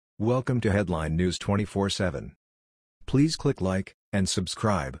Welcome to Headline News 24/7. Please click like and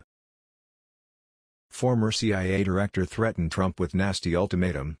subscribe. Former CIA Director threatened Trump with nasty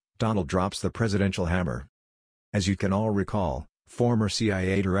ultimatum, Donald drops the presidential hammer. As you can all recall, former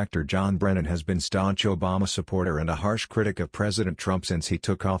CIA Director John Brennan has been staunch Obama supporter and a harsh critic of President Trump since he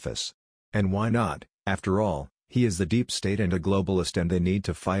took office. And why not? After all, he is the deep state and a globalist, and they need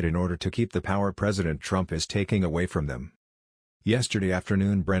to fight in order to keep the power President Trump is taking away from them. Yesterday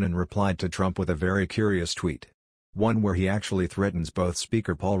afternoon, Brennan replied to Trump with a very curious tweet. One where he actually threatens both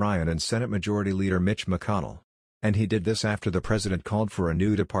Speaker Paul Ryan and Senate Majority Leader Mitch McConnell. And he did this after the president called for a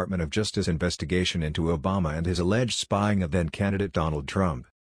new Department of Justice investigation into Obama and his alleged spying of then-candidate Donald Trump.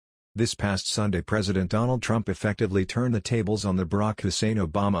 This past Sunday, President Donald Trump effectively turned the tables on the Barack Hussein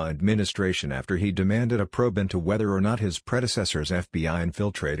Obama administration after he demanded a probe into whether or not his predecessor's FBI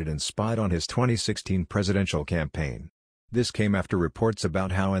infiltrated and spied on his 2016 presidential campaign. This came after reports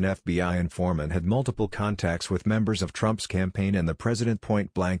about how an FBI informant had multiple contacts with members of Trump's campaign, and the president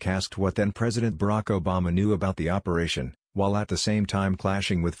point-blank asked what then-President Barack Obama knew about the operation, while at the same time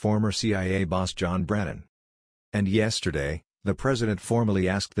clashing with former CIA boss John Brennan. And yesterday, the president formally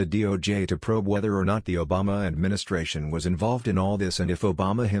asked the DOJ to probe whether or not the Obama administration was involved in all this and if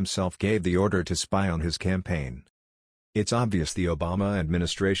Obama himself gave the order to spy on his campaign. It's obvious the Obama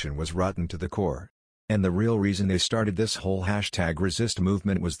administration was rotten to the core. And the real reason they started this whole #resist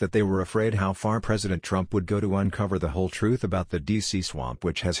movement was that they were afraid how far President Trump would go to uncover the whole truth about the DC swamp,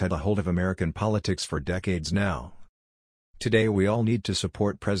 which has had a hold of American politics for decades now. Today we all need to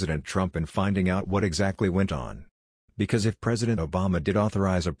support President Trump in finding out what exactly went on. Because if President Obama did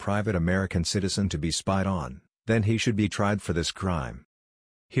authorize a private American citizen to be spied on, then he should be tried for this crime.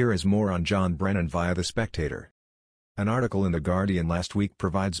 Here is more on John Brennan via The Spectator. An article in The Guardian last week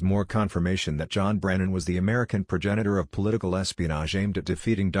provides more confirmation that John Brennan was the American progenitor of political espionage aimed at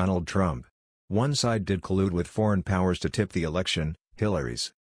defeating Donald Trump. One side did collude with foreign powers to tip the election,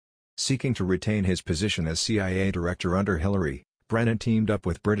 Hillary's. Seeking to retain his position as CIA director under Hillary, Brennan teamed up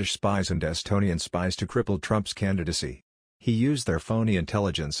with British spies and Estonian spies to cripple Trump's candidacy. He used their phony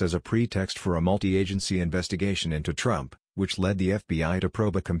intelligence as a pretext for a multi-agency investigation into Trump, which led the FBI to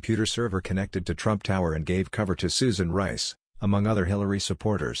probe a computer server connected to Trump Tower and gave cover to Susan Rice, among other Hillary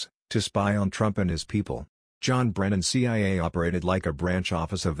supporters, to spy on Trump and his people. John Brennan's CIA operated like a branch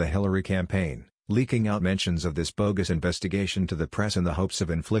office of the Hillary campaign, leaking out mentions of this bogus investigation to the press in the hopes of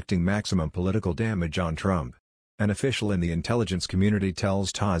inflicting maximum political damage on Trump. An official in the intelligence community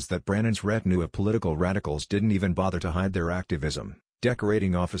tells TASS that Brennan's retinue of political radicals didn't even bother to hide their activism,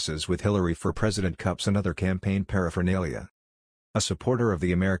 decorating offices with Hillary for President cups and other campaign paraphernalia. A supporter of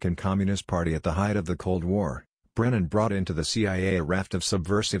the American Communist Party at the height of the Cold War, Brennan brought into the CIA a raft of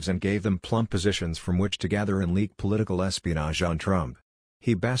subversives and gave them plumb positions from which to gather and leak political espionage on Trump.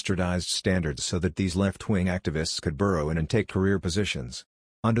 He bastardized standards so that these left-wing activists could burrow in and take career positions.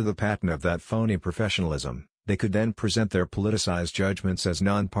 Under the patent of that phony professionalism, they could then present their politicized judgments as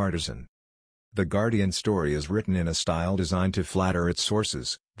nonpartisan. The Guardian story is written in a style designed to flatter its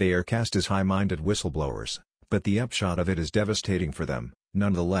sources. They are cast as high-minded whistleblowers, but the upshot of it is devastating for them,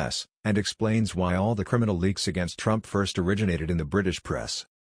 nonetheless, and explains why all the criminal leaks against Trump first originated in the British press.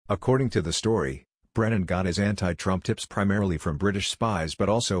 According to the story, Brennan got his anti-Trump tips primarily from British spies but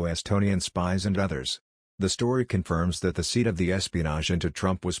also Estonian spies and others. The story confirms that the seed of the espionage into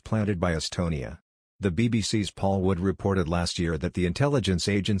Trump was planted by Estonia. The BBC's Paul Wood reported last year that the intelligence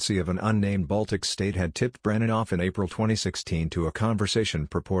agency of an unnamed Baltic state had tipped Brennan off in April 2016 to a conversation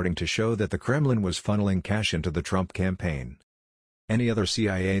purporting to show that the Kremlin was funneling cash into the Trump campaign. Any other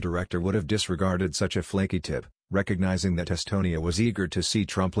CIA director would have disregarded such a flaky tip, recognizing that Estonia was eager to see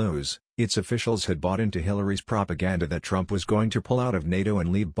Trump lose. Its officials had bought into Hillary's propaganda that Trump was going to pull out of NATO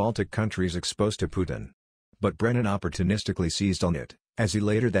and leave Baltic countries exposed to Putin. But Brennan opportunistically seized on it, as he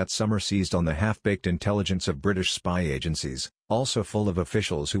later that summer seized on the half-baked intelligence of British spy agencies, also full of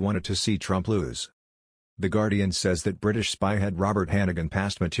officials who wanted to see Trump lose. The Guardian says that British spy head Robert Hannigan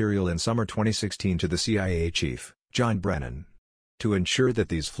passed material in summer 2016 to the CIA chief, John Brennan. To ensure that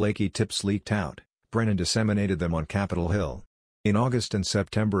these flaky tips leaked out, Brennan disseminated them on Capitol Hill. In August and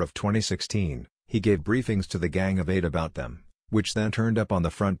September of 2016, he gave briefings to the Gang of Eight about them, which then turned up on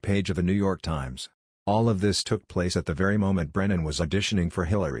the front page of the New York Times. All of this took place at the very moment Brennan was auditioning for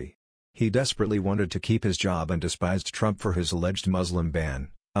Hillary. He desperately wanted to keep his job and despised Trump for his alleged Muslim ban,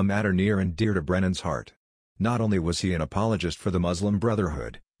 a matter near and dear to Brennan's heart. Not only was he an apologist for the Muslim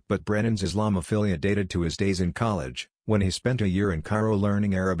Brotherhood, but Brennan's Islamophilia dated to his days in college, when he spent a year in Cairo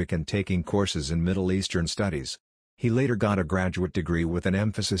learning Arabic and taking courses in Middle Eastern studies. He later got a graduate degree with an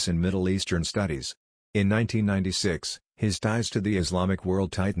emphasis in Middle Eastern studies. In 1996, his ties to the Islamic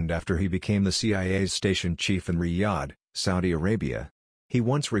world tightened after he became the CIA's station chief in Riyadh, Saudi Arabia. He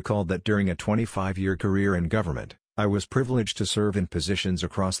once recalled that during a 25-year career in government, "I was privileged to serve in positions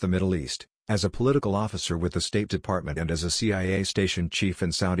across the Middle East, as a political officer with the State Department and as a CIA station chief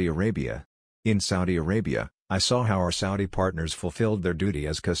in Saudi Arabia. In Saudi Arabia, I saw how our Saudi partners fulfilled their duty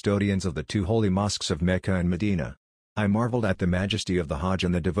as custodians of the two holy mosques of Mecca and Medina. I marveled at the majesty of the Hajj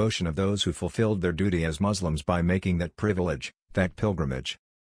and the devotion of those who fulfilled their duty as Muslims by making that privilege, that pilgrimage."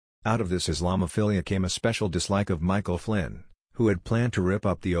 Out of this Islamophilia came a special dislike of Michael Flynn, who had planned to rip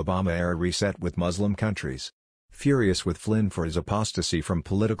up the Obama-era reset with Muslim countries. Furious with Flynn for his apostasy from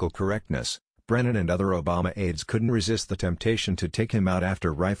political correctness, Brennan and other Obama aides couldn't resist the temptation to take him out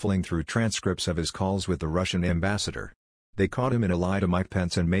after rifling through transcripts of his calls with the Russian ambassador. They caught him in a lie to Mike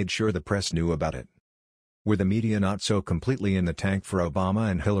Pence and made sure the press knew about it. Were the media not so completely in the tank for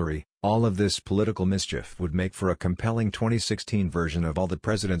Obama and Hillary, all of this political mischief would make for a compelling 2016 version of All the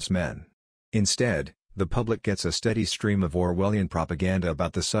President's Men. Instead, the public gets a steady stream of Orwellian propaganda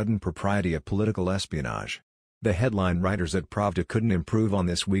about the sudden propriety of political espionage. The headline writers at Pravda couldn't improve on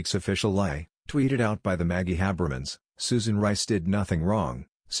this week's official lie, tweeted out by the Maggie Habermans. Susan Rice did nothing wrong,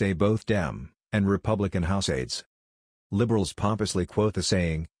 say both Dem and Republican House aides. Liberals pompously quote the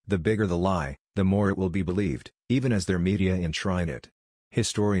saying, "The bigger the lie, the more it will be believed," even as their media enshrine it.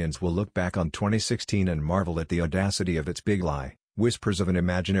 Historians will look back on 2016 and marvel at the audacity of its big lie, whispers of an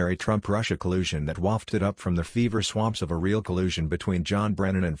imaginary Trump-Russia collusion that wafted up from the fever swamps of a real collusion between John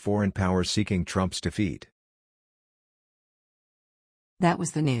Brennan and foreign powers seeking Trump's defeat. That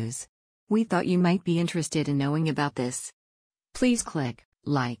was the news. We thought you might be interested in knowing about this. Please click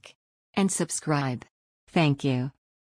like and subscribe. Thank you.